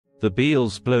The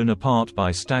Beales blown apart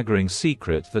by staggering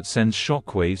secret that sends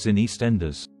shockwaves in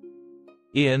EastEnders.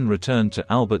 Ian returned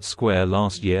to Albert Square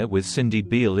last year with Cindy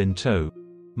Beale in tow,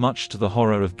 much to the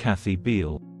horror of Kathy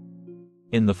Beale.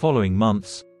 In the following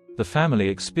months, the family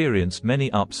experienced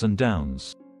many ups and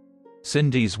downs.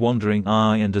 Cindy's wandering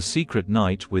eye and a secret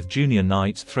night with Junior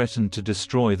Knight threatened to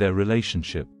destroy their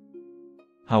relationship.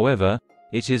 However,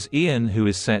 it is Ian who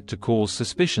is set to cause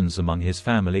suspicions among his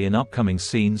family in upcoming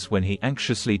scenes when he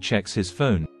anxiously checks his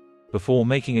phone, before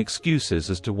making excuses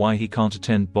as to why he can't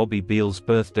attend Bobby Beale's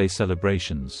birthday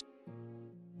celebrations.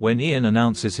 When Ian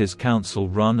announces his council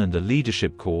run and a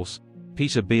leadership course,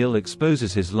 Peter Beale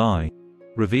exposes his lie,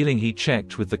 revealing he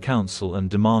checked with the council and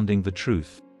demanding the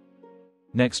truth.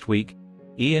 Next week,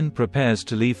 Ian prepares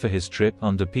to leave for his trip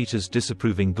under Peter's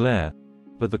disapproving glare,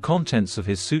 but the contents of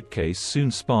his suitcase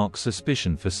soon spark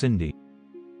suspicion for Cindy.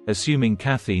 Assuming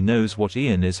Kathy knows what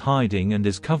Ian is hiding and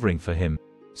is covering for him,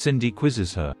 Cindy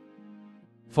quizzes her.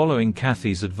 Following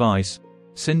Kathy's advice,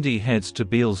 Cindy heads to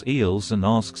Beale's Eels and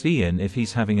asks Ian if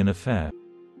he's having an affair.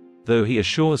 Though he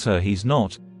assures her he's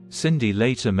not, Cindy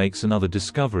later makes another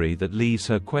discovery that leaves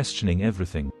her questioning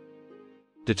everything.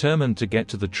 Determined to get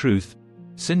to the truth,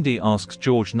 Cindy asks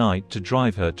George Knight to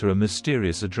drive her to a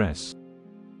mysterious address.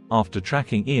 After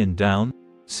tracking Ian down,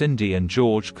 Cindy and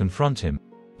George confront him,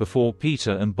 before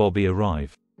Peter and Bobby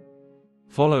arrive.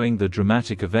 Following the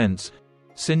dramatic events,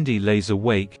 Cindy lays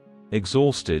awake,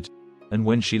 exhausted, and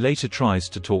when she later tries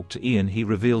to talk to Ian, he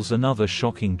reveals another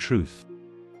shocking truth.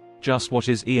 Just what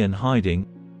is Ian hiding,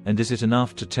 and is it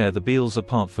enough to tear the Beales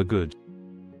apart for good?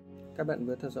 Các bạn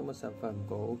vừa theo dõi một sản phẩm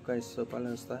của OK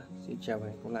Spoilers. Xin chào và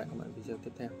hẹn gặp lại các bạn video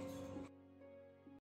tiếp theo.